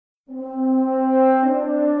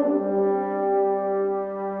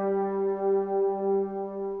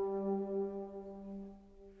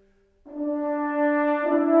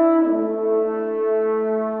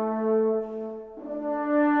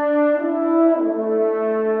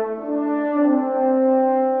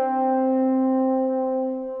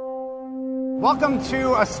Welcome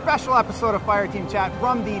to a special episode of Fireteam Chat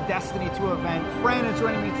from the Destiny 2 event. Fran is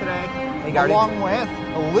joining me today, along with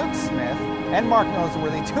Luke Smith and Mark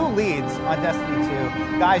Noseworthy, two leads on Destiny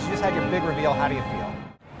 2. Guys, you just had your big reveal. How do you feel?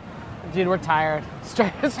 Dude, we're tired.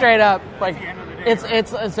 Straight up. Like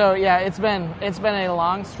it's been a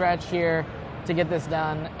long stretch here to get this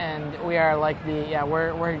done, and we are like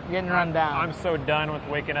we're getting run down. I'm so done with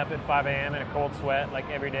waking up at 5 a.m. in a cold sweat like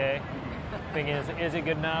every day. Thinking, is it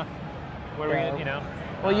good enough? What are we gonna,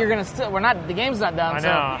 Well, you're gonna still. We're not. The game's not done. I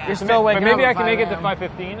know. So you're still waking up. But maybe I at can make it 5 to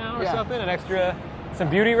 5:15 now or something. Some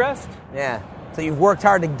beauty rest. Yeah. So you've worked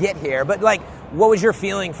hard to get here, but what was your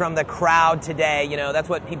feeling from the crowd today? That's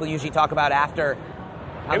what people usually talk about after.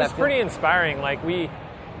 It was pretty inspiring. We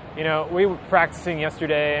were practicing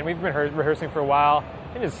yesterday, and we've been rehearsing for a while.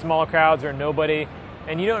 And just small crowds or nobody.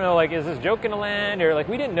 And you don't know, is this joke going to land? Or,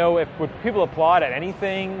 we didn't know if would people applaud at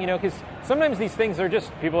anything, because sometimes these things are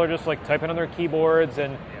just, people are just, typing on their keyboards,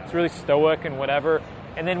 and it's really stoic and whatever.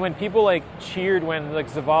 And then when people, cheered when,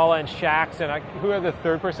 Zavala and Shaxx and whoever the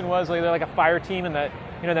third person was, they're like a fire team in that,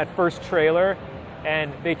 that first trailer,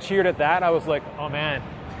 and they cheered at that, I was like, oh, man.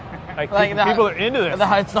 People are into this.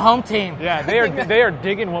 It's the home team. Yeah, they are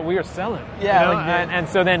digging what we are selling. Yeah. And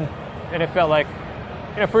so then, and it felt like,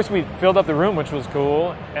 first we filled up the room, which was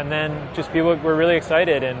cool, and then just people were really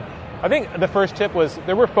excited. And I think the first tip was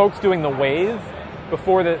there were folks doing the wave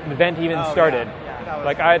before the event even started.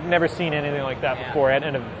 Yeah. I had never seen anything like that before at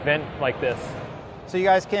an event like this. So you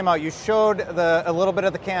guys came out, you showed a little bit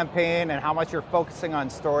of the campaign and how much you're focusing on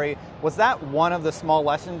story. Was that one of the small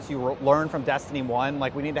lessons you learned from Destiny 1?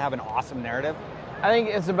 We need to have an awesome narrative? I think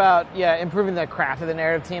it's about improving the craft of the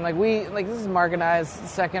narrative team. This is Mark and I's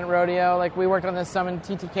second rodeo. We worked on this some in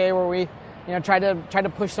TTK where we tried to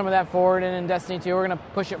push some of that forward, and in Destiny 2 we're going to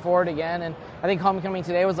push it forward again. And I think Homecoming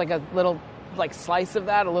today was a little slice of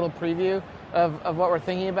that, a little preview of what we're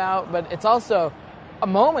thinking about. But it's also a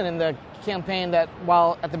moment in the campaign that,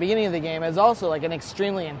 while at the beginning of the game, is also an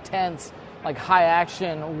extremely intense, high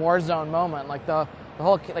action war zone moment. The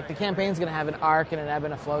whole the campaign's going to have an arc and an ebb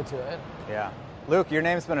and a flow to it. Yeah. Luke, your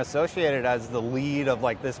name's been associated as the lead of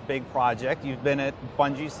this big project. You've been at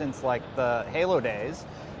Bungie since the Halo days.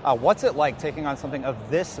 What's it like taking on something of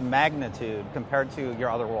this magnitude compared to your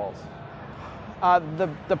other roles?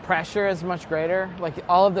 The pressure is much greater.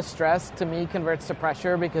 All of the stress to me converts to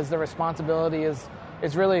pressure because the responsibility is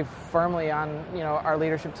really firmly on our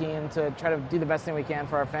leadership team to try to do the best thing we can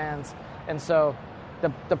for our fans. And so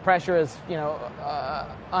the pressure is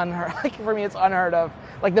unheard. For me, it's unheard of.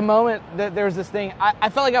 The moment that there was this thing, I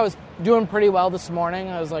felt like I was doing pretty well this morning.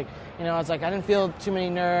 I was I didn't feel too many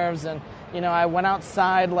nerves, and I went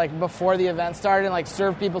outside before the event started and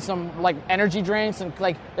served people some energy drinks, and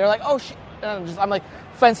they're like, oh shit, and I'm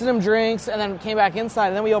fencing them drinks, and then came back inside,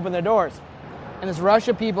 and then we opened the doors, and this rush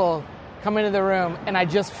of people come into the room, and I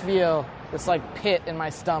just feel this pit in my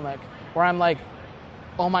stomach where I'm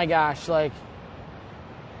oh my gosh,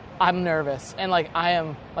 I'm nervous, and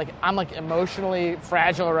I'm emotionally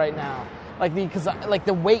fragile right now, because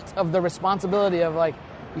the weight of the responsibility of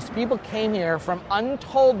these people came here from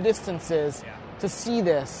untold distances to see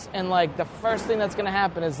this, and the first thing that's going to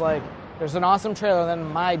happen is there's an awesome trailer, and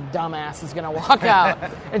then my dumbass is going to walk out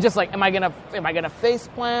and just am I gonna face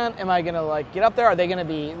plant? Am I gonna get up there? Are they going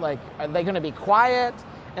to be quiet?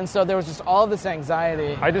 And so there was just all of this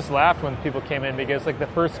anxiety. I just laughed when people came in because the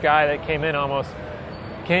first guy that came in almost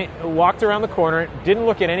walked around the corner, didn't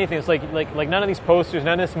look at anything. It's like none of these posters,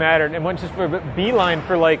 none of this mattered, and went just for a beeline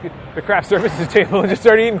for the craft services table and just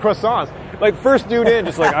started eating croissants. First dude in,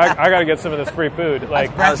 just I got to get some of this free food. I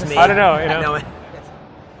don't know,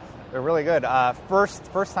 They're really good.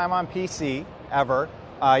 First time on PC ever.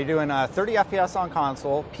 You're doing 30 FPS on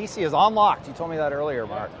console. PC is unlocked. You told me that earlier,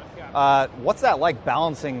 Mark. What's that like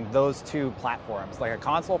balancing those two platforms, a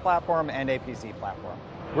console platform and a PC platform?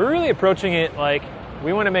 We're really approaching it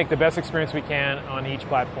we want to make the best experience we can on each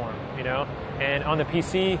platform, And on the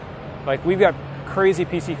PC, we've got crazy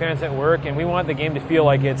PC fans at work, and we want the game to feel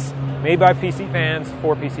like it's made by PC fans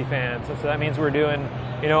for PC fans. And so that means we're doing,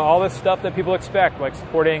 all this stuff that people expect,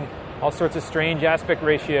 supporting all sorts of strange aspect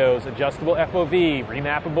ratios, adjustable FOV,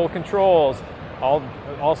 remappable controls,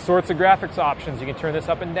 all sorts of graphics options. You can turn this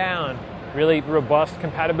up and down. Really robust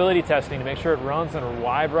compatibility testing to make sure it runs on a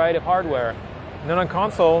wide variety of hardware. And then on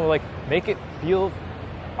console, make it feel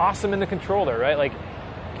awesome in the controller, right?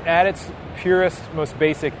 At its purest, most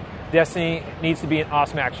basic, Destiny needs to be an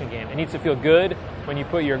awesome action game. It needs to feel good when you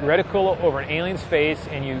put your reticle over an alien's face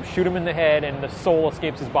and you shoot him in the head and the soul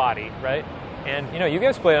escapes his body, right? And, you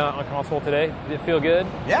guys played on console today. Did it feel good?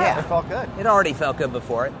 Yeah, it felt good. It already felt good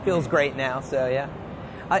before. It feels great now, so yeah.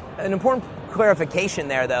 An important clarification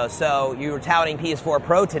there, though. So you were touting PS4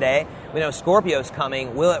 Pro today. We know Scorpio's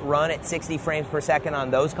coming. Will it run at 60 frames per second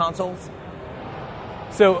on those consoles?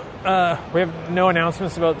 So we have no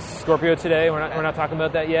announcements about Scorpio today. We're not talking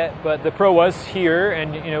about that yet. But the Pro was here,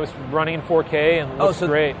 and it's running in 4K and looks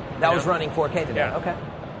great. That was running 4K today. Yeah. Okay.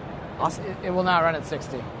 Awesome. It will not run at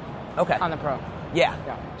 60. Okay. On the Pro. Yeah.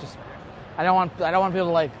 Just I don't want people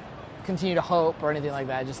to like continue to hope or anything like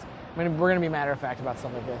that. We're going to be matter of fact about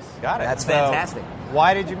stuff like this. Got it. That's So, fantastic.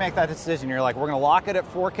 why did you make that decision? You're like, we're going to lock it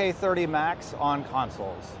at 4K 30 max on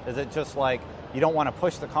consoles. Is it just like you don't want to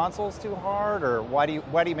push the consoles too hard, or why do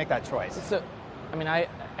you make that choice? So, I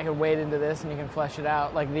could wade into this and you can flesh it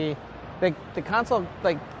out. Like the console,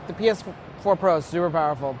 like the PS4 Pro is super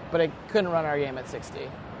powerful, but it couldn't run our game at 60.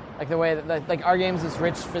 Like the way that like our game's this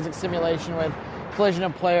rich physics simulation with collision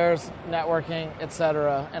of players, networking,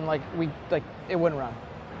 etc. And it wouldn't run.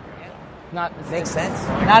 Makes sense.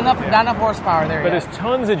 Not enough horsepower there. But yet. there's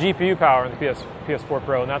tons of GPU power in the PS4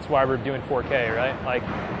 Pro, and that's why we're doing 4K, right? Like,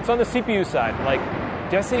 it's on the CPU side. Like,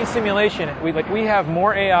 Destiny simulation, we have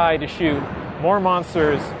more AI to shoot, more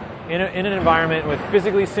monsters in an environment with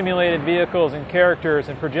physically simulated vehicles and characters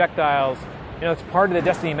and projectiles. It's part of the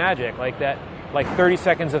Destiny magic, like that. Like 30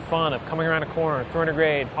 seconds of fun of coming around a corner, throwing a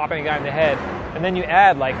grenade, popping a guy in the head, and then you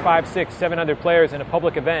add like 5, 6, 7 other players in a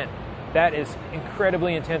public event. That is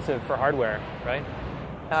incredibly intensive for hardware, right?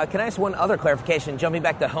 Can I ask one other clarification? Jumping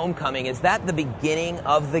back to Homecoming, is that the beginning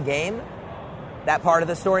of the game? That part of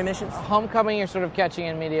the story missions? Homecoming, you're sort of catching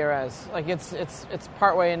in media res. Like it's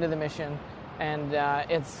partway into the mission, and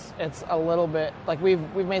it's a little bit like we've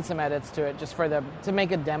made some edits to it just to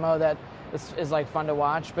make a demo that is like fun to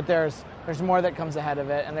watch. But there's more that comes ahead of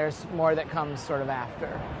it, and there's more that comes sort of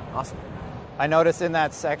after. Awesome. I noticed in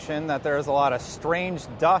that section that there's a lot of strange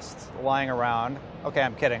dust lying around. Okay,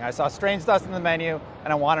 I'm kidding. I saw strange dust in the menu,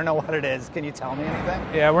 and I want to know what it is. Can you tell me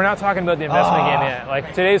anything? Yeah, we're not talking about the investment game yet.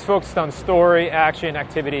 Like, today's focused on story, action,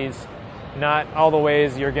 activities, not all the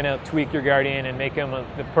ways you're going to tweak your Guardian and make him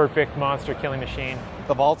the perfect monster-killing machine.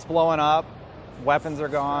 The vault's blowing up. Weapons are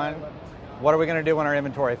gone. What are we going to do when our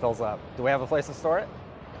inventory fills up? Do we have a place to store it?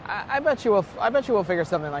 I bet you will figure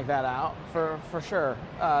something like that out for sure.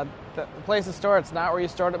 The place to store it's not where you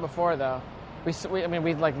stored it before, though. We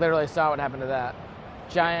like literally saw what happened to that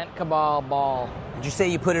giant Cabal ball. Did you say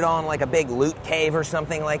you put it on like a big loot cave or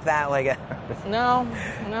something like that? No,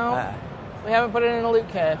 we haven't put it in a loot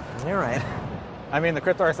cave. You're right. I mean, the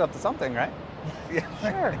Cryptarch's up to something, right?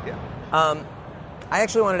 Sure. Yeah. I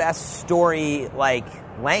actually wanted to ask story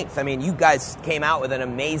length. I mean, you guys came out with an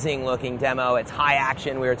amazing looking demo. It's high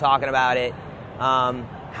action. We were talking about it.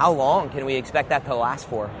 How long can we expect that to last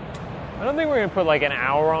for? I don't think we're going to put like an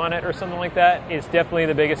hour on it or something like that. It's definitely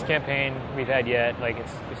the biggest campaign we've had yet. Like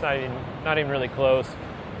it's not even really close.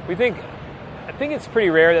 I think it's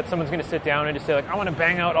pretty rare that someone's going to sit down and just say like, I want to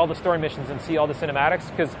bang out all the story missions and see all the cinematics,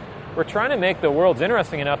 because we're trying to make the worlds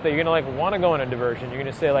interesting enough that you're going to want to go on a diversion. You're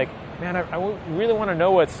going to say like, man, I really want to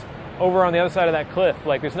know what's over on the other side of that cliff.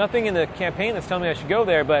 Like, there's nothing in the campaign that's telling me I should go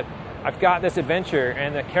there, but I've got this adventure,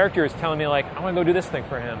 and the character is telling me like, I want to go do this thing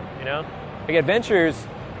for him. Like, adventures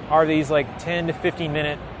are these like 10 to 15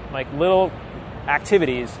 minute like little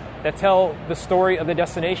activities that tell the story of the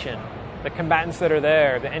destination, the combatants that are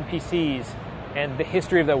there, the NPCs, and the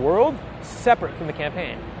history of the world separate from the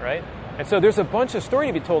campaign, right? And so there's a bunch of story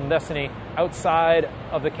to be told in Destiny outside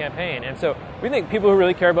of the campaign. And so we think people who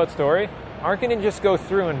really care about story aren't going to just go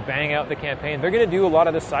through and bang out the campaign. They're going to do a lot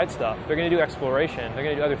of the side stuff. They're going to do exploration. They're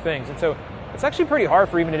going to do other things. And so it's actually pretty hard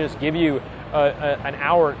for even to just give you an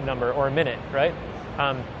hour number or a minute, right?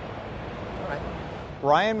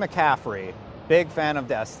 Ryan McCaffrey, big fan of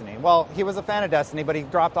Destiny. Well, he was a fan of Destiny, but he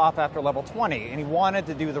dropped off after level 20, and he wanted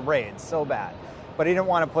to do the raids so bad. But he didn't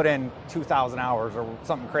want to put in 2,000 hours or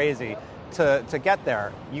something crazy to get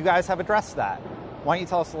there. You guys have addressed that. Why don't you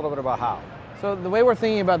tell us a little bit about how? So the way we're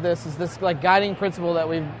thinking about this is this like guiding principle that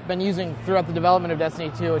we've been using throughout the development of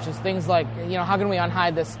Destiny 2, which is things like, how can we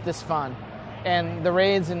unhide this fun? And the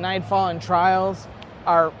raids in Nightfall and Trials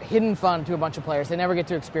are hidden fun to a bunch of players. They never get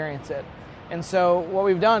to experience it. And so what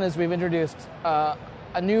we've done is we've introduced a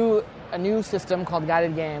new system called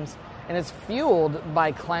Guided Games, and it's fueled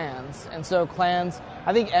by clans. And so clans,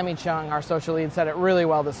 I think Emmy Chung, our social lead, said it really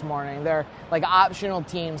well this morning. They're like optional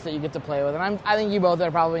teams that you get to play with. And I think you both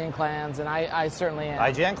are probably in clans, and I certainly am.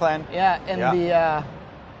 IGN clan. Yeah,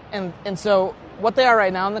 and so what they are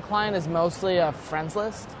right now in the clan is mostly a friends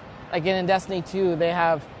list. Like in Destiny 2, they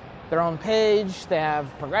have their own page, they have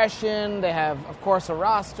progression, they have, of course, a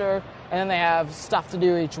roster, and then they have stuff to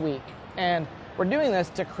do each week. And we're doing this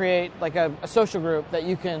to create like a social group that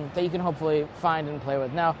you can hopefully find and play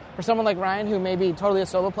with. Now, for someone like Ryan, who may be totally a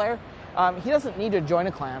solo player, he doesn't need to join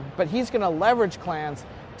a clan, but he's going to leverage clans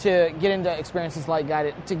to get into experiences like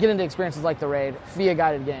the raid via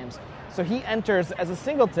guided games. So he enters as a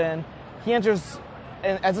singleton, he enters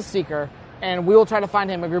as a seeker, and we will try to find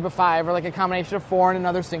him a group of 5 or like a combination of 4 and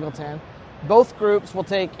another singleton. Both groups will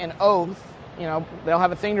take an oath. They'll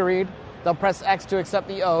have a thing to read. They'll press X to accept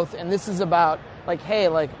the oath, and this is about like, hey,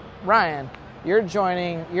 like Ryan, you're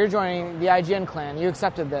joining the IGN clan. You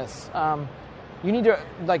accepted this. You need to,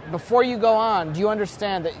 like, before you go on, do you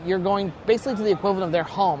understand that you're going basically to the equivalent of their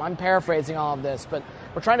home? I'm paraphrasing all of this, but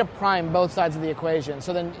we're trying to prime both sides of the equation.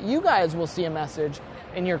 So then you guys will see a message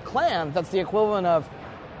in your clan that's the equivalent of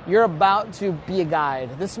you're about to be a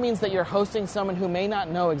guide. This means that you're hosting someone who may not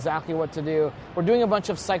know exactly what to do. We're doing a bunch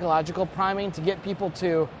of psychological priming to get people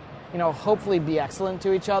to, hopefully be excellent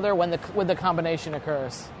to each other when the combination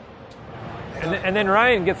occurs. And then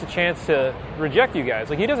Ryan gets a chance to reject you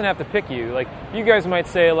guys. Like, he doesn't have to pick you. Like, you guys might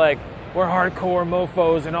say, like, we're hardcore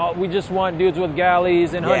mofos and all. We just want dudes with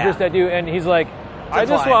galleys and hunters that do. And he's like,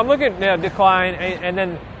 decline. And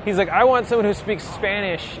then he's like, I want someone who speaks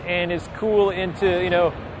Spanish and is cool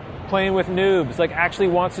into, playing with noobs. Like, actually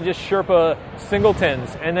wants to just Sherpa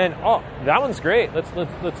singletons. And then, that one's great.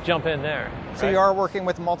 Let's jump in there. So you are working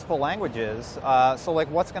with multiple languages. So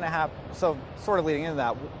like, what's going to happen? So sort of leading into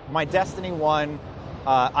that, my Destiny 1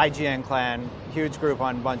 IGN clan, huge group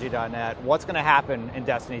on Bungie.net. What's going to happen in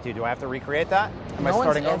Destiny 2? Do I have to recreate that? Am I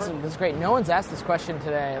starting over? That's great. No one's asked this question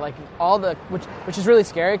today. Like which is really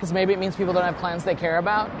scary because maybe it means people don't have clans they care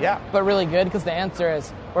about. Yeah. But really good because the answer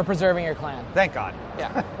is we're preserving your clan. Thank God.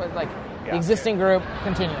 Yeah. Like the existing group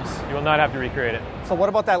continues. You will not have to recreate it. So what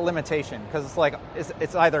about that limitation? Because it's like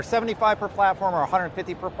it's either 75 per platform or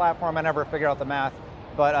 150 per platform. I never figured out the math.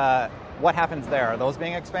 But what happens there? Are those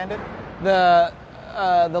being expanded?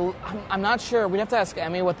 I'm not sure. We'd have to ask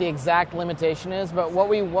Emmy what the exact limitation is. But what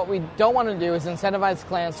we don't want to do is incentivize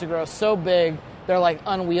clans to grow so big they're like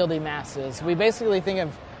unwieldy masses. We basically think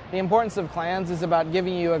of the importance of clans is about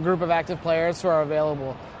giving you a group of active players who are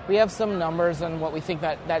available. We have some numbers on what we think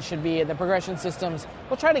that should be. The progression systems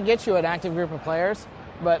will try to get you an active group of players.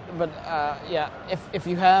 But if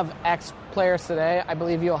you have X players today, I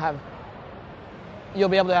believe you'll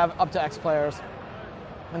be able to have up to X players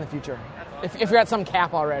in the future. If you're at some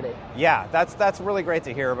cap already. Yeah, that's really great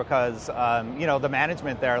to hear because the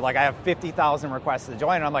management there, like I have 50,000 requests to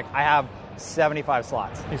join, and I'm like, I have 75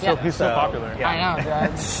 slots. He's so popular. Yeah. I know,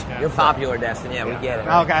 Dad. You're popular, Destin. Yeah, we get it.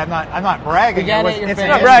 Okay, I'm not bragging. It's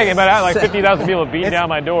not bragging, but I had like 50,000 people beating down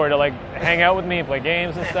my door to like hang out with me and play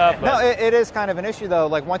games and stuff. But. No, it is kind of an issue though.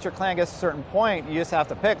 Like once your clan gets to a certain point, you just have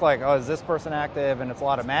to pick like, is this person active? And it's a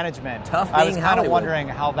lot of management. Tough. I was kind of wondering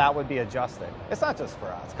how that would be adjusted. It's not just for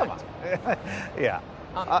us. Come on. Yeah.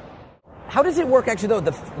 How does it work, actually, though,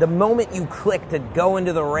 the moment you click to go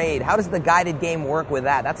into the raid? How does the guided game work with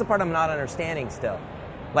that? That's the part I'm not understanding still.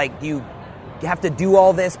 Like, do you have to do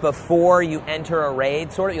all this before you enter a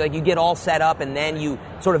raid? Sort of, like, you get all set up and then you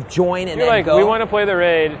sort of join and then go? We want to play the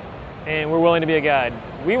raid, and we're willing to be a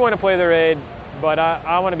guide. We want to play the raid, but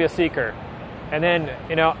I want to be a seeker. And then,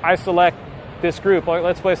 I select this group.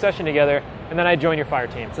 Let's play a session together. And then I join your fire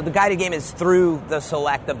team. So the guided game is through the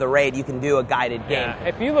select of the raid. You can do a guided game. Yeah.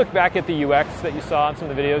 If you look back at the UX that you saw in some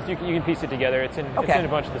of the videos, you can piece it together. It's in a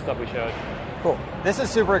bunch of the stuff we showed. Cool. This is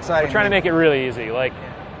super exciting. We're trying to make it really easy. Like,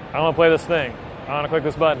 I want to play this thing. I want to click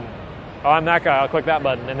this button. Oh, I'm that guy. I'll click that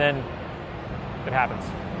button. And then it happens.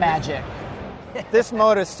 Magic. This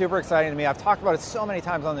mode is super exciting to me. I've talked about it so many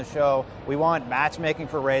times on the show. We want matchmaking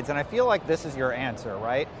for raids, and I feel like this is your answer,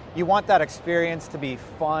 right? You want that experience to be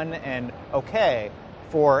fun and okay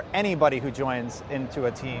for anybody who joins into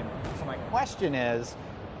a team. So my question is,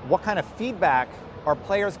 what kind of feedback are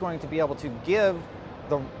players going to be able to give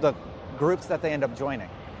the groups that they end up joining?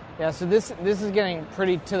 Yeah, so this is getting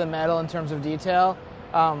pretty to the metal in terms of detail.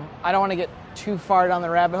 I don't want to get too far down the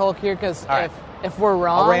rabbit hole here because if we're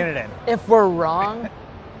wrong, I'll rein it in. If we're wrong,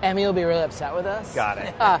 Emmy will be really upset with us. Got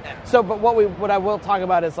it. But what I will talk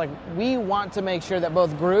about is like we want to make sure that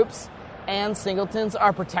both groups and singletons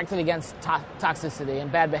are protected against toxicity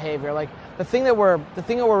and bad behavior. Like the thing that we're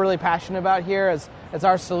really passionate about here is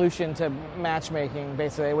our solution to matchmaking,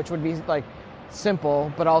 basically, which would be like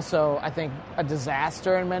simple, but also I think a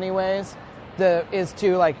disaster in many ways. Is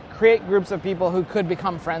to like create groups of people who could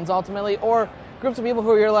become friends ultimately, or groups of people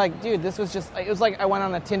who you're like, dude, this was just, it was like I went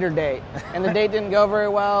on a Tinder date and the date didn't go very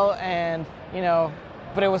well, and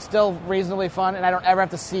but it was still reasonably fun, and I don't ever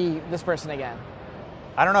have to see this person again.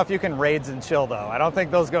 I don't know if you can raids and chill, though. I don't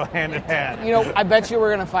think those go hand in hand. You know, I bet you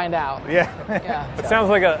we're going to find out. Yeah. Yeah. It sounds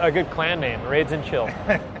like a good clan name, Raids and Chill.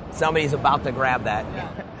 Somebody's about to grab that.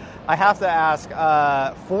 I have to ask,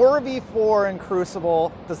 4v4 in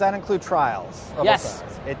Crucible, does that include trials? Yes.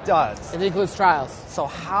 It does. It includes trials. So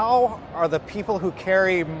how are the people who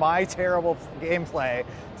carry my terrible gameplay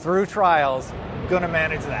through trials going to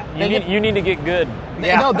manage that? You need to get good.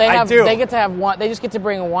 Yeah, They I do. They get to have one. They just get to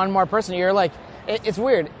bring one more person. You're like, it's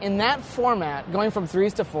weird. In that format, going from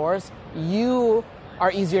 3s to 4s, you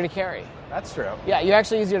are easier to carry. That's true. Yeah, you're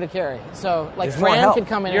actually easier to carry. So, like, There's more Fran help. could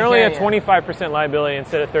come in You're and only carry at it. 25% liability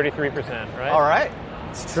instead of 33%, right? All right.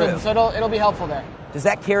 It's true. So it'll be helpful there. Does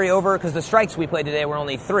that carry over? Because the strikes we played today were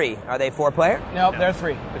only 3. Are they 4-player? Nope, they're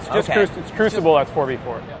 3. It's just Okay. it's Crucible, that's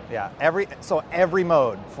 4v4. Yeah. Every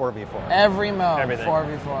mode 4v4. Every mode, Everything.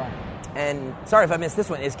 4v4. And sorry if I missed this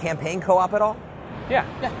one. Is campaign co-op at all? Yeah,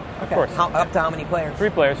 of course. Up to how many players? 3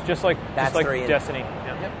 players, just like That's 3. Destiny.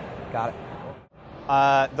 Yeah. Got it.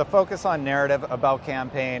 The focus on narrative about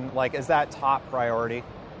campaign, like, is that top priority?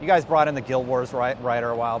 You guys brought in the Guild Wars writer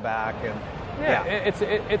a while back, and Yeah,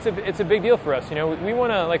 it's a big deal for us. You know, we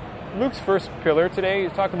want to, like, Luke's first pillar today. He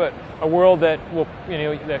talked about a world that will,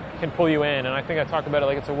 that can pull you in, and I think I talked about it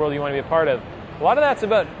like it's a world you want to be a part of. A lot of that's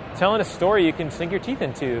about telling a story you can sink your teeth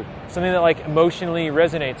into, something that, like, emotionally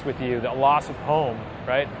resonates with you. The loss of home,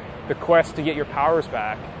 right? The quest to get your powers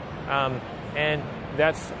back, and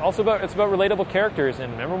that's also about relatable characters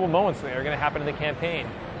and memorable moments that are going to happen in the campaign.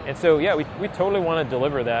 And so, yeah, we totally want to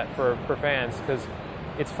deliver that for fans because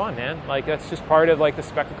it's fun, man. Like, that's just part of, like, the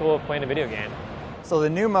spectacle of playing a video game. so the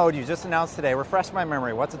new mode you just announced today, refresh my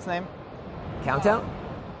memory. What's its name? Countdown?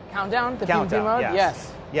 Countdown, the Countdown, PvP mode?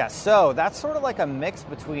 yes. Yes, so that's sort of like a mix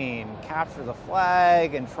between Capture the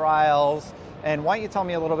Flag and Trials. And why don't you tell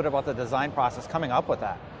me a little bit about the design process coming up with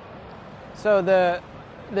that? So the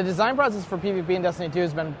design process for PvP in Destiny 2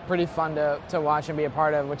 has been pretty fun to watch and be a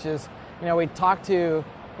part of, which is, we talked to,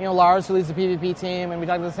 Lars, who leads the PvP team, and we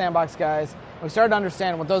talked to the Sandbox guys. We started to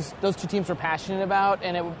understand what those two teams were passionate about,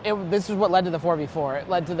 and this is what led to the 4v4. It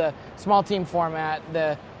led to the small team format,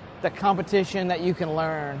 the competition that you can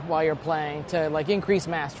learn while you're playing to, like, increase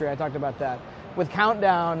mastery. I talked about that. With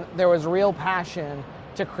Countdown, there was real passion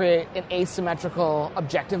to create an asymmetrical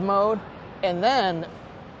objective mode, and then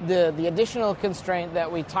the additional constraint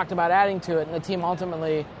that we talked about adding to it and the team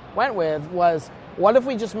ultimately went with was, what if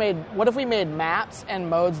we made maps and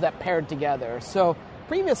modes that paired together? So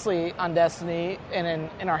previously on Destiny and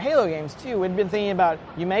in our Halo games too, we'd been thinking about,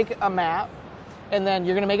 you make a map and then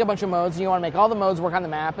you're going to make a bunch of modes and you want to make all the modes work on the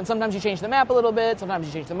map, and sometimes you change the map a little bit, sometimes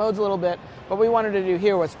you change the modes a little bit. What we wanted to do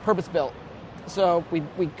here was purpose built. So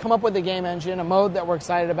we come up with a game engine, a mode that we're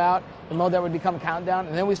excited about, the mode that would become Countdown,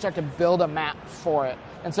 and then we start to build a map for it.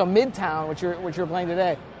 And so Midtown, which you're playing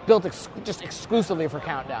today, built just exclusively for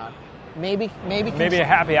Countdown. Maybe a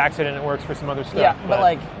happy accident it works for some other stuff. Yeah, but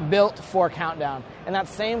like built for Countdown. And that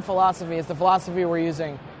same philosophy is the philosophy we're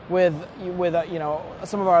using with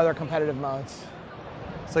some of our other competitive modes.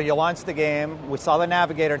 So you launched the game. We saw the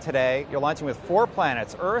Navigator today. You're launching with 4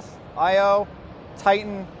 planets: Earth, Io,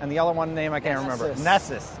 Titan, and the other one name I can't remember.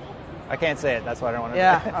 Nessus. I can't say it. That's why I don't want to.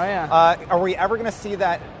 Yeah. Oh yeah. Are we ever going to see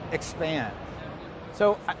that expand?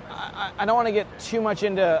 So I don't want to get too much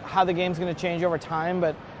into how the game's going to change over time,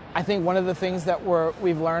 but I think one of the things that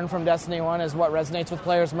we've learned from Destiny 1 is what resonates with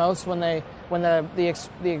players most when the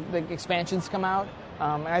expansions come out.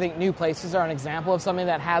 And I think new places are an example of something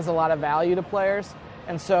that has a lot of value to players.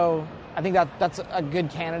 And so I think that's a good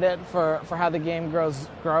candidate for how the game grows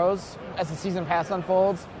as the season pass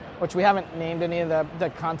unfolds, which we haven't named any of the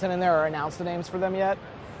content in there or announced the names for them yet.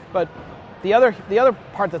 But the other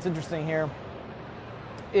part that's interesting here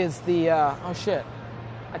is the oh shit,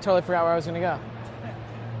 I totally forgot where I was going to go.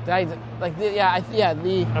 I think you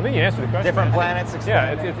answered the question. Different planets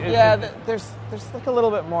expand. There's like a little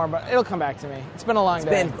bit more, but it'll come back to me. It's been a long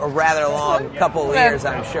day. It's been a rather long couple of years,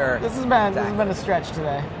 I'm sure. This has been a stretch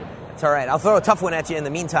today. It's all right. I'll throw a tough one at you in the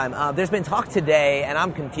meantime. There's been talk today, and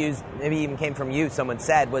I'm confused, maybe even came from you, someone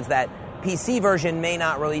said, was that PC version may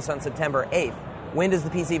not release on September 8th. When does the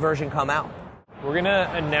PC version come out? We're going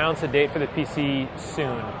to announce a date for the PC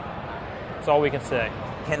soon. That's all we can say.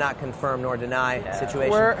 Cannot confirm nor deny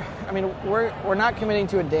situation. We're not committing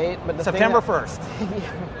to a date, but the September 1st.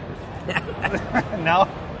 No?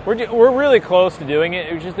 We're really close to doing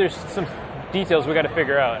it. It's just there's some details we got to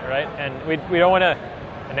figure out, right? And we don't want to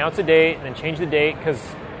announce a date and then change the date because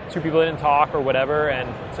 2 people didn't talk or whatever, and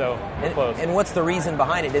so we're close. And what's the reason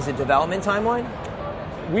behind it? Is it development timeline?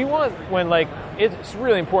 We want it's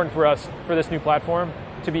really important for us for this new platform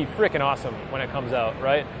to be freaking awesome when it comes out,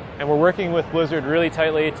 right? and we're working with Blizzard really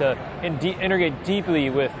tightly to integrate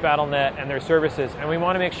deeply with Battle.net and their services, and we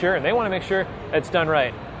want to make sure, and they want to make sure it's done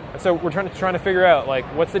right. And so we're trying to figure out, like,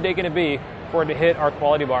 what's the date going to be for it to hit our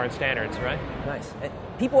quality bar and standards, right? Nice.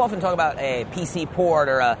 People often talk about a PC port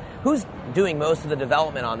or who's doing most of the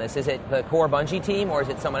development on this? Is it the core Bungie team or is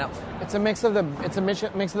it someone else? It's a mix of the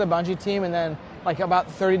Bungie team, and then like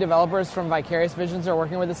about 30 developers from Vicarious Visions are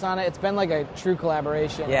working with us on it. It's been like a true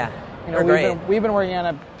collaboration. Yeah, we've been working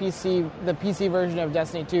on the PC version of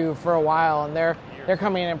Destiny 2 for a while, and they're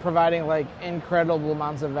coming in and providing like incredible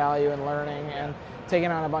amounts of value and learning and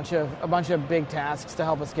taking on a bunch of big tasks to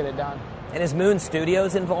help us get it done. And is Moon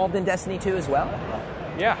Studios involved in Destiny 2 as well?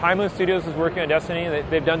 Yeah, High Moon Studios is working on Destiny.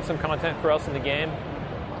 They've done some content for us in the game.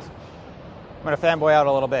 I'm going to fanboy out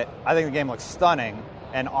a little bit. I think the game looks stunning,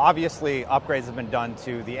 and obviously upgrades have been done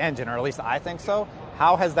to the engine, or at least I think so.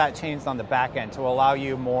 How has that changed on the back end to allow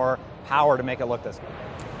you more power to make it look this good?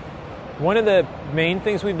 One of the main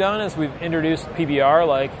things we've done is we've introduced PBR,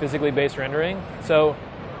 like physically based rendering. So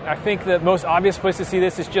I think the most obvious place to see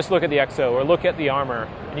this is just look at the EXO or look at the armor,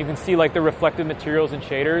 and you can see like the reflective materials and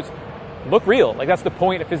shaders look real. Like that's the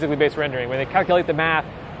point of physically based rendering, where they calculate the math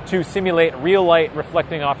to simulate real light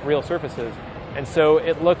reflecting off real surfaces. And so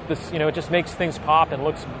it just makes things pop and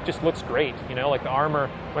looks great. Like the armor,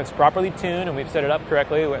 when it's properly tuned and we've set it up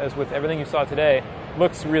correctly, as with everything you saw today,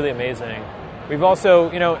 looks really amazing. We've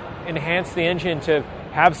also, enhanced the engine to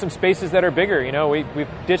have some spaces that are bigger. We've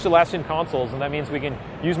ditched the last-gen consoles, and that means we can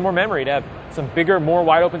use more memory to have some bigger, more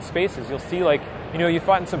wide-open spaces. You'll see, you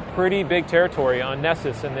fought in some pretty big territory on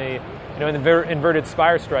Nessus and in the inverted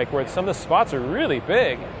Spire Strike, where some of the spots are really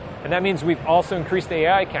big. And that means we've also increased the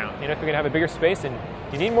AI count. If you're going to have a bigger space, and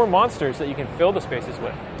you need more monsters that you can fill the spaces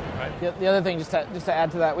with. Right? The other thing, just to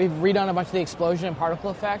add to that, we've redone a bunch of the explosion and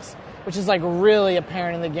particle effects, which is like really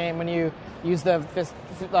apparent in the game when you use the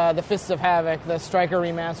Fists of Havoc, the Striker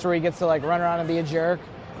remaster, where he gets to like run around and be a jerk.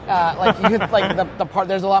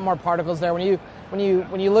 There's a lot more particles there. When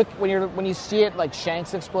you see it like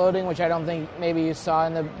Shanks exploding, which I don't think maybe you saw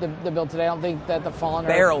in the build today. I don't think that the Fallen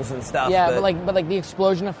barrels and stuff. Yeah, but the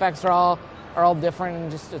explosion effects are all different,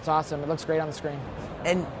 and just it's awesome. It looks great on the screen.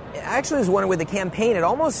 And I actually was wondering, with the campaign, it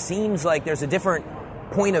almost seems like there's a different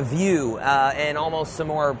point of view and almost some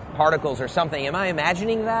more particles or something. Am I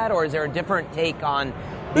imagining that, or is there a different take on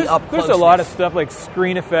the up closeness? There's a lot of stuff like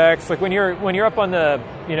screen effects. Like when you're up on the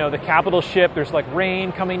the capital ship, there's like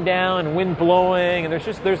rain coming down and wind blowing, and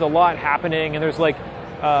there's a lot happening, and there's like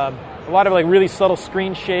a lot of like really subtle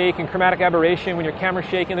screen shake and chromatic aberration when your camera's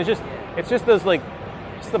shaking. It's just those like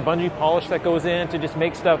just the Bungie polish that goes in to just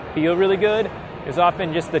make stuff feel really good. Is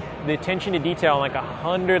often just the attention to detail on like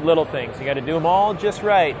 100 little things. You got to do them all just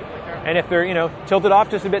right. And if they're tilted off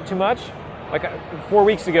just a bit too much, like 4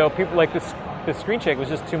 weeks ago, people like the screen shake was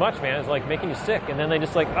just too much, man. It's like making you sick. And then they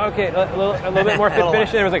just like, okay, a little bit more finish,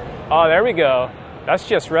 and it was like, oh, there we go. That's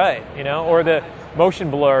just right, Or the motion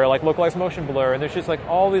blur, like localized motion blur, and there's just like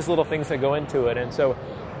all these little things that go into it. And so,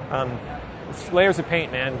 it's layers of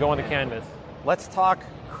paint, man, go on the canvas. Let's talk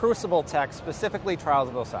Crucible tech, specifically Trials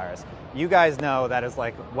of Osiris. You guys know that is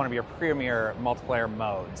like one of your premier multiplayer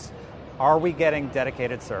modes. Are we getting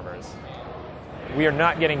dedicated servers? We are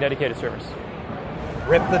not getting dedicated servers.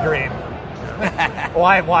 Rip the dream.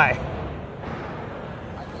 Why?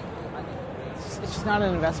 It's just not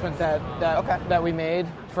an investment that we made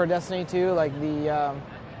for Destiny 2. Like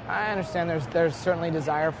I understand there's certainly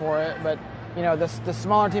desire for it, but the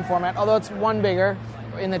smaller team format, although it's one bigger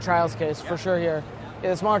in the Trials case for sure here.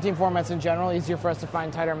 The smaller team formats in general, easier for us to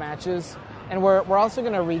find tighter matches. And we're also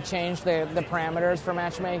going to rechange the parameters for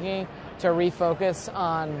matchmaking to refocus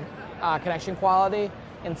on connection quality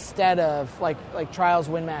instead of like Trials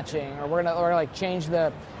win matching. Or we're gonna change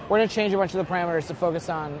a bunch of the parameters to focus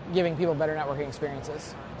on giving people better networking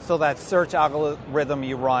experiences. So that search algorithm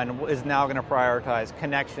you run is now going to prioritize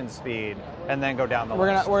connection speed and then go down the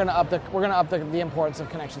list. We're gonna up the importance of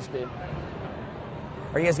connection speed.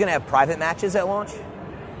 Are you guys going to have private matches at launch?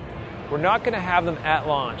 We're not going to have them at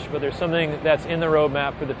launch, but there's something that's in the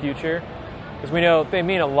roadmap for the future. Because we know they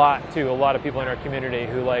mean a lot to a lot of people in our community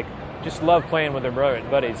who just love playing with their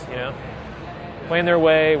buddies, playing their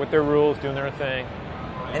way with their rules, doing their thing.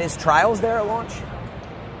 And is Trials there at launch?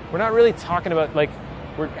 We're not really talking about we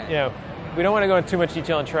don't want to go into too much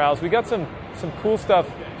detail on Trials. We got some cool stuff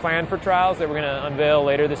planned for Trials that we're going to unveil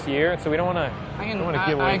later this year, so we don't want to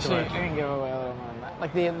give away too much. I can give away a little more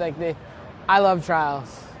than that. I love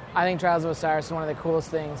Trials. I think Trials of Osiris is one of the coolest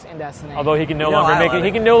things in Destiny. Although he can no longer make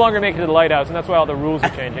it to the lighthouse, and that's why all the rules are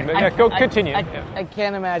changing. But continue. I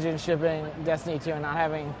can't imagine shipping Destiny 2 and not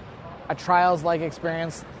having a Trials-like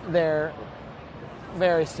experience there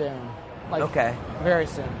very soon. Like, Okay. very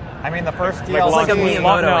soon. I mean, the first DLC. That was like a Launch-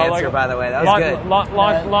 Miyamoto no, answer, like- by the way. That was good.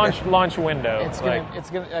 Launch window. It's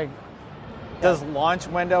gonna, like, Does launch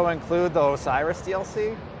window include the Osiris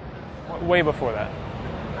DLC? way before that.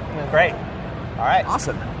 Great. All right.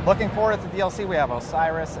 Awesome. Looking forward to the DLC. We have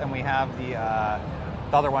Osiris, and we have the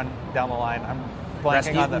other one down the line. I'm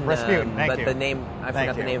blanking on the Rasputin. Thank but you. the name, I Thank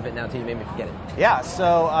forgot the you. name of it now, too. You made me forget it. Yeah.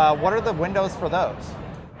 So, what are the windows for those?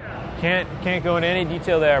 Can't go into any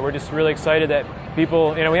detail there. We're just really excited that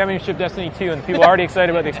people, we haven't even shipped Destiny 2, and people are already excited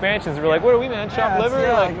about the expansions. We're like, what are we, man? Shop liver?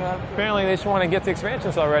 Apparently they just want to get the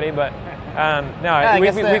expansions already, but no. I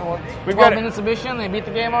guess we've 12 got minutes of mission, they beat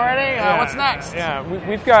the game already. What's next? Yeah,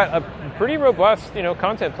 we've got a pretty robust,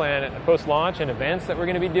 content plan post launch and events that we're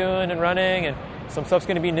going to be doing and running, and some stuff's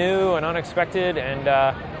going to be new and unexpected, and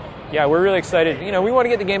we're really excited. We want to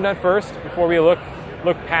get the game done first before we look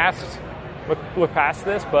past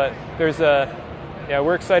this, but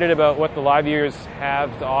we're excited about what the live years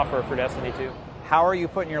have to offer for Destiny 2. How are you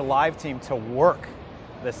putting your live team to work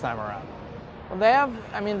this time around? Well, they have.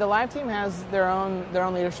 I mean, the live team has their own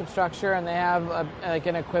leadership structure, and they have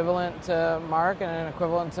an equivalent to Mark and an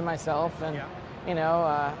equivalent to myself, and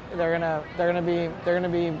they're gonna be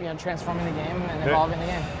transforming the game and evolving the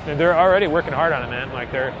game. And they're already working hard on it, man.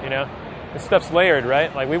 Like this stuff's layered,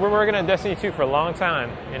 right? Like we were working on Destiny 2 for a long time.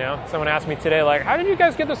 Someone asked me today, like, how did you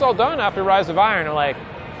guys get this all done after Rise of Iron? I'm like,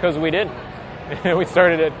 because we didn't. We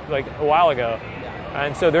started it like a while ago,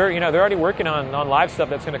 and so they're already working on live stuff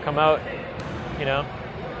that's going to come out.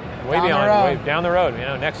 Way down the road,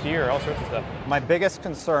 next year, all sorts of stuff. My biggest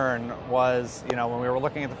concern was, when we were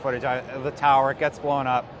looking at the footage, the tower, it gets blown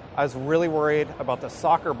up. I was really worried about the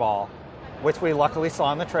soccer ball, which we luckily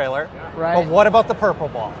saw in the trailer. Right. But what about the purple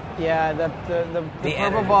ball? Yeah, the purple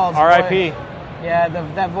energy. balls. R.I.P. Yeah,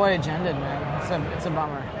 that voyage ended, man. It's a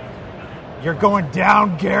bummer. You're going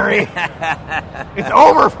down, Gary. It's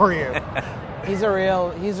over for you. He's a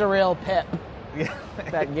real pip.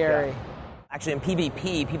 That Gary. Yeah. Actually, in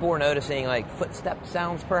PvP, people were noticing like footstep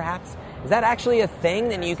sounds, perhaps. Is that actually a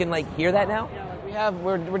thing? And you can hear that now?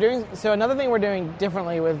 We're doing so. Another thing we're doing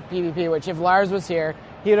differently with PvP, which if Lars was here,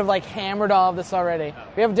 he would have hammered all of this already.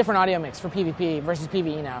 We have a different audio mix for PvP versus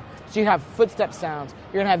PvE now. So you have footstep sounds.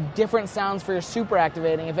 You're gonna have different sounds for your super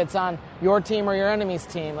activating if it's on your team or your enemy's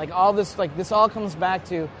team. All this, this all comes back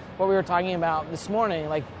to what we were talking about this morning.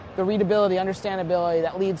 The readability, understandability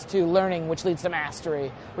that leads to learning, which leads to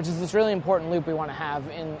mastery, which is this really important loop we want to have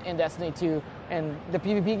in Destiny 2. And the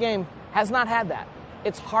PvP game has not had that.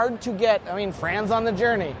 It's hard to get, Fran's on the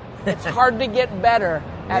journey. It's hard to get better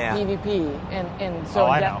at PvP. And so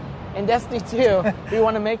I know. in Destiny 2, we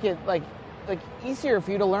want to make it easier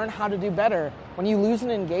for you to learn how to do better. When you lose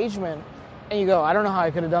an engagement and you go, I don't know how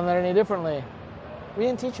I could have done that any differently. We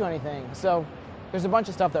didn't teach you anything. So there's a bunch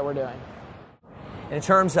of stuff that we're doing. In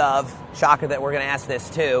terms of, Shaka, that we're going to ask this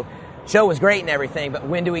too, show was great and everything, but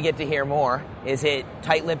when do we get to hear more? Is it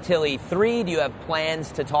Tight-Lipped Till E3? Do you have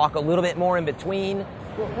plans to talk a little bit more in between?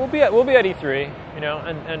 We'll be at E3,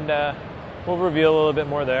 and we'll reveal a little bit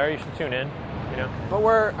more there. You should tune in,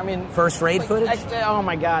 But First raid footage? Oh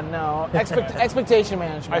my God, no. Expectation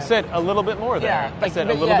management. I said a little bit more there. Yeah, I said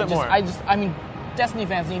a little bit more. Destiny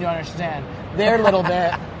fans need to understand their little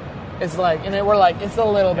bit. It's it's a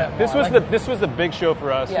little bit more. This was the big show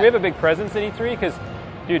for us. Yeah. We have a big presence at E3 because,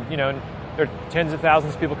 dude, there are tens of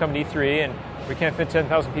thousands of people coming to E3, and we can't fit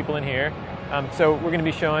 10,000 people in here. So we're going to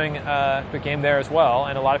be showing the game there as well,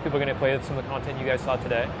 and a lot of people are going to play some of the content you guys saw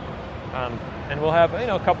today. And we'll have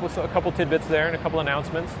a couple tidbits there and a couple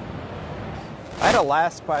announcements. I had a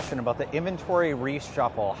last question about the inventory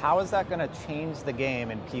reshuffle. How is that going to change the game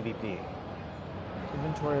in PvP?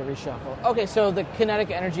 Inventory reshuffle. Okay, so the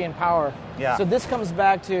kinetic energy and power. Yeah. So this comes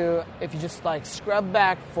back to, if you just scrub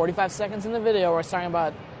back 45 seconds in the video where it's talking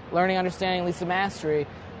about learning, understanding, leads to mastery,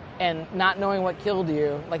 and not knowing what killed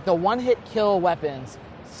you. The one-hit kill weapons,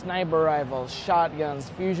 sniper rifles, shotguns,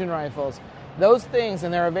 fusion rifles, those things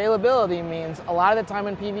and their availability means a lot of the time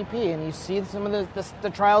in PvP, and you see some of the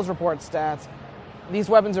trials report stats, these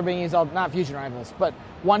weapons are being used not fusion rifles, but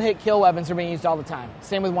one-hit kill weapons are being used all the time.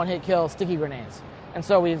 Same with one-hit kill sticky grenades. And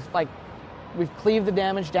so we've cleaved the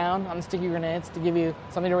damage down on the sticky grenades to give you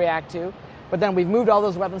something to react to. But then we've moved all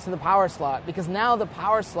those weapons to the power slot, because now the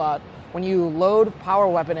power slot, when you load power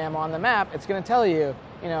weapon ammo on the map, it's going to tell you,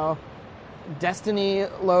 Destiny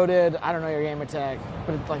loaded, I don't know your gamer tag,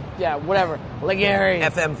 but it's whatever. Legary.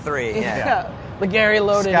 FM3, yeah. Legary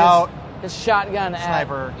loaded his shotgun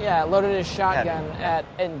Sniper. loaded his shotgun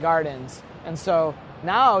in Gardens. And so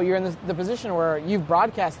Now you're in the position where you've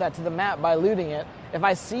broadcast that to the map by looting it. If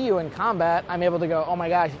I see you in combat, I'm able to go, oh my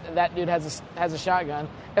gosh, that dude has a shotgun.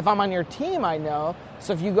 If I'm on your team, I know.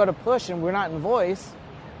 So if you go to push and we're not in voice,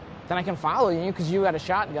 then I can follow you because you got a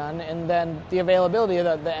shotgun. And then the availability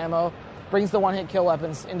of the ammo brings the one-hit kill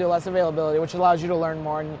weapons into less availability, which allows you to learn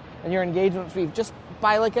more. And your engagement speed, just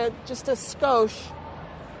by just a skosh,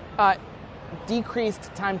 decreased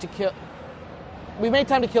time to kill. We made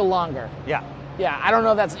time to kill longer. Yeah. Yeah, I don't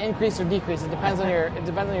know if that's increased or decreased. It depends on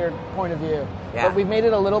your point of view. Yeah. But we've made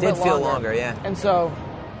it a little bit longer. Did feel longer, yeah. And so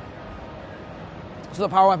the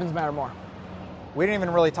power weapons matter more. We didn't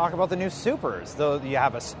even really talk about the new supers. Though you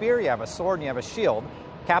have a spear, you have a sword, and you have a shield.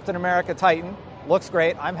 Captain America Titan looks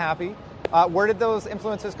great. I'm happy. Where did those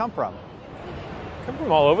influences come from? Come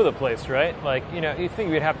from all over the place, right? Like, you think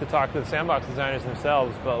we'd have to talk to the sandbox designers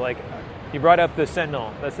themselves, but like, you brought up the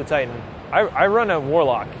Sentinel. That's the Titan. I run a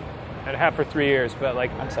Warlock. I have for 3 years, but like,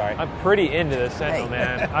 I'm sorry. I'm pretty into the Sentinel,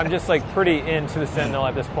 man. I'm just like pretty into the Sentinel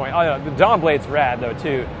at this point. Oh, yeah, the Dawnblade's rad though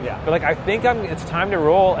too. Yeah. But like, I think it's time to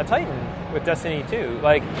roll a Titan with Destiny 2.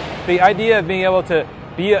 Like, the idea of being able to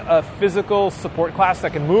be a physical support class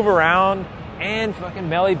that can move around and fucking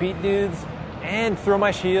melee beat dudes and throw my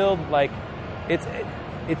shield, like,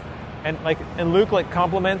 and Luke like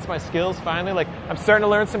complements my skills finally. Like, I'm starting to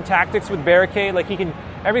learn some tactics with Barricade. Like,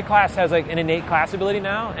 every class has like an innate class ability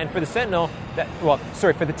now, and for the Sentinel,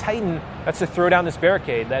 for the Titan, that's to throw down this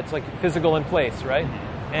barricade that's like physical in place, right?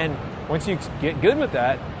 And once you get good with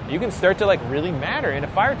that, you can start to like really matter in a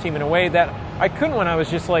fire team in a way that I couldn't when I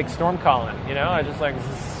was just like storm calling, I just like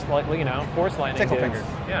slightly, force lightning Tickle dudes.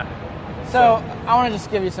 fingers. Yeah. So I want to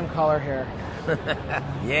just give you some color here.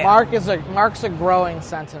 Yeah. Mark's a growing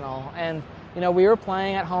Sentinel, and we were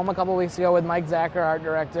playing at home a couple weeks ago with Mike Zacher, art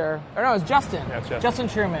director. Or no, it was Justin. Yeah, it's Justin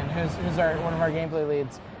Truman, who's one of our gameplay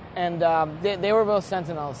leads, and they were both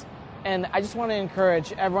Sentinels. And I just want to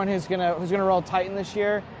encourage everyone who's gonna roll Titan this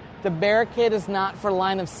year. The barricade is not for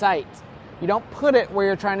line of sight. You don't put it where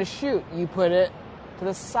you're trying to shoot. You put it to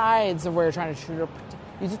the sides of where you're trying to shoot, or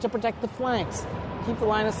use it to protect the flanks. Keep the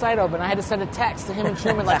line of sight open. I had to send a text to him and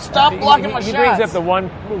Truman, like, stop blocking my shots. He brings up the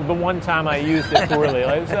one time I used it poorly.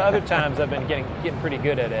 Like, the other times I've been getting pretty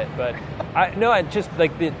good at it. But I just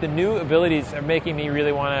like the new abilities are making me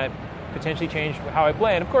really want to potentially change how I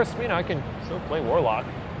play. And of course, I can still play Warlock.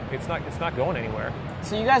 It's not going anywhere.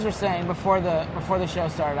 So you guys were saying before the show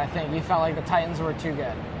started, I think you felt like the Titans were too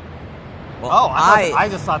good. Well, I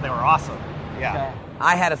just thought they were awesome. Yeah. Okay.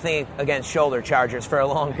 I had a thing against shoulder chargers for a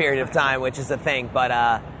long period of time, which is a thing. But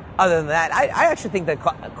other than that, I actually think the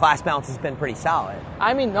class balance has been pretty solid.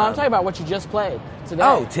 I mean, no, I'm talking about what you just played today.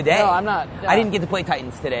 Oh, today? No, I'm not. I didn't get to play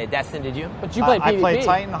Titans today. Destin, did you? But you played PvP. I played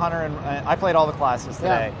Titan, Hunter, and I played all the classes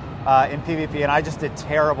today in PvP, and I just did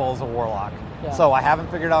terrible as a Warlock. Yeah. So I haven't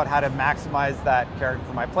figured out how to maximize that character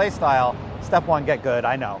for my playstyle. Step one, get good,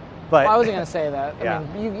 I know. But I wasn't going to say that. I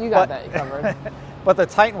mean, you got that covered. But the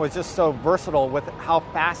Titan was just so versatile with how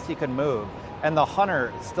fast he could move. And the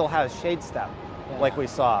Hunter still has Shade Step, like we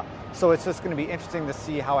saw. So it's just going to be interesting to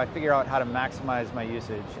see how I figure out how to maximize my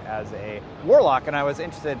usage as a Warlock. And I was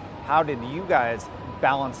interested, how did you guys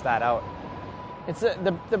balance that out? It's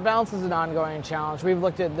the balance is an ongoing challenge. We've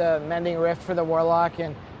looked at the Mending Rift for the Warlock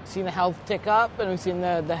and seen the health tick up, and we've seen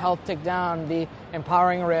the health tick down. The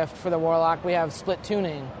Empowering Rift for the Warlock, we have split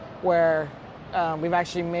tuning, where we've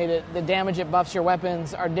actually made it, the damage it buffs your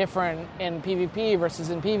weapons are different in PvP versus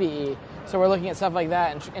in PvE. So we're looking at stuff like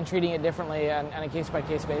that and treating it differently on a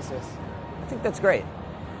case-by-case basis. I think that's great.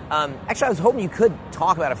 Actually, I was hoping you could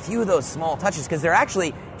talk about a few of those small touches, because they're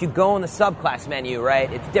actually, if you go in the subclass menu,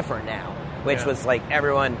 right, it's different now, which was like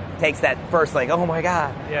everyone takes that first, like, oh my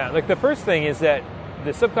God. Yeah, like the first thing is that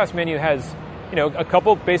the subclass menu has, a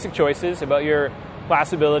couple basic choices about your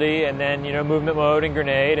class ability, and then, movement mode and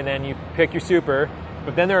grenade, and then you pick your super.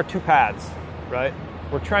 But then there are two paths, right?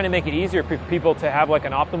 We're trying to make it easier for people to have like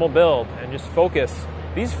an optimal build and just focus.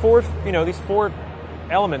 These four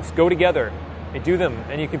elements go together. They do them,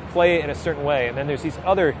 and you can play it in a certain way. And then there's these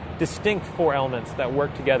other distinct four elements that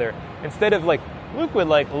work together. Instead of like, Luke would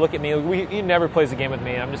like look at me, he never plays a game with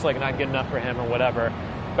me. I'm just like not good enough for him or whatever.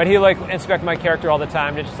 But he like inspect my character all the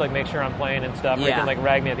time to just like make sure I'm playing and stuff. Or he can like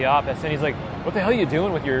rag me at the office, and he's like, "What the hell are you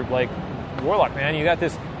doing with your like Warlock, man? You got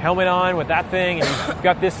this helmet on with that thing, and you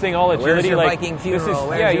got this thing all agility. Where's your like Viking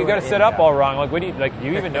funeral? You got to set up all wrong. Like, what do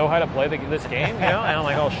you even know how to play this game? And I'm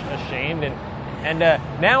like all ashamed, and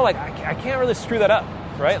now like I can't really screw that up,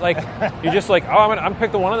 right? Like you're just like, I'm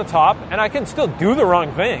pick the one on the top, and I can still do the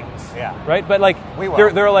wrong things, right? But like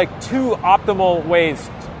there are like two optimal ways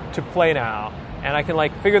to play now. And I can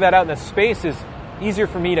like figure that out, and the space is easier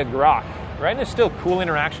for me to grok right? And there's still cool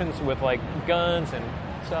interactions with like guns and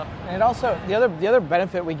stuff. And it also, the other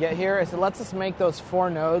benefit we get here is it lets us make those 4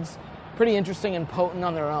 nodes pretty interesting and potent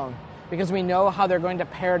on their own, because we know how they're going to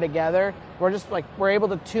pair together. We're able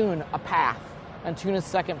to tune a path and tune a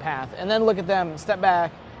second path, and then look at them, step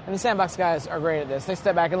back, and the Sandbox guys are great at this. They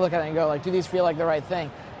step back and look at it and go, like, do these feel like the right thing?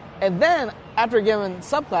 And then, after a given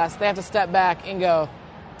subclass, they have to step back and go,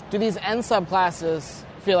 do these N subclasses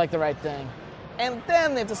feel like the right thing? And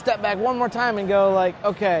then they have to step back one more time and go, like,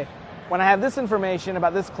 okay, when I have this information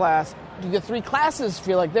about this class, do the 3 classes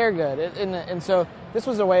feel like they're good? And so this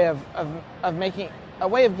was a way of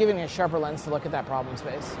giving a sharper lens to look at that problem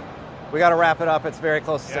space. We got to wrap it up. It's very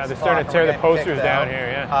close to 6 they're o'clock. starting to tear the posters down out. here,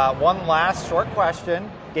 yeah. One last short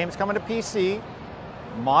question. Game's coming to PC.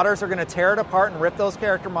 Modders are going to tear it apart and rip those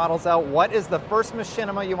character models out. What is the first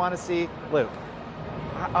machinima you want to see, Luke?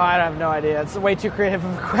 I have no idea. It's way too creative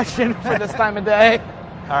of a question for this time of day.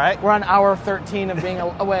 All right. We're on hour 13 of being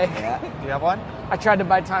awake. Yeah. Do you have one? I tried to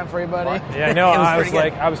buy time for you, buddy. Yeah, no, I'm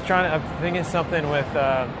I'm thinking something with...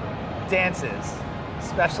 dances.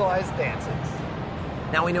 Specialized dances.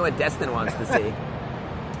 Now we know what Destin wants to see.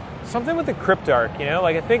 Something with the Cryptarch, you know?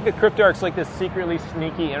 Like, I think the Cryptarch's like this secretly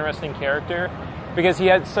sneaky, interesting character because he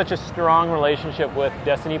had such a strong relationship with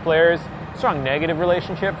Destiny players, strong negative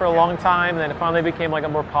relationship for a long time, and then it finally became like a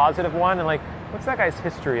more positive one. And like, what's that guy's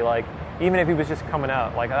history like? Even if he was just coming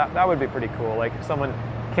out, like that would be pretty cool. Like if someone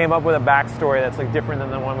came up with a backstory that's like different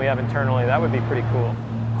than the one we have internally, that would be pretty cool.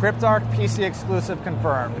 Cryptarch PC exclusive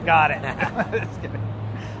confirmed. Got it. Just kidding.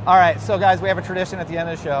 All right, so guys, we have a tradition at the end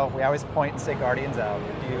of the show. We always point and say Guardians out.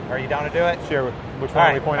 Are you down to do it? Sure. Which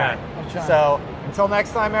one do we point at? So until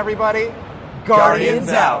next time, everybody, Guardians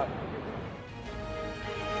out.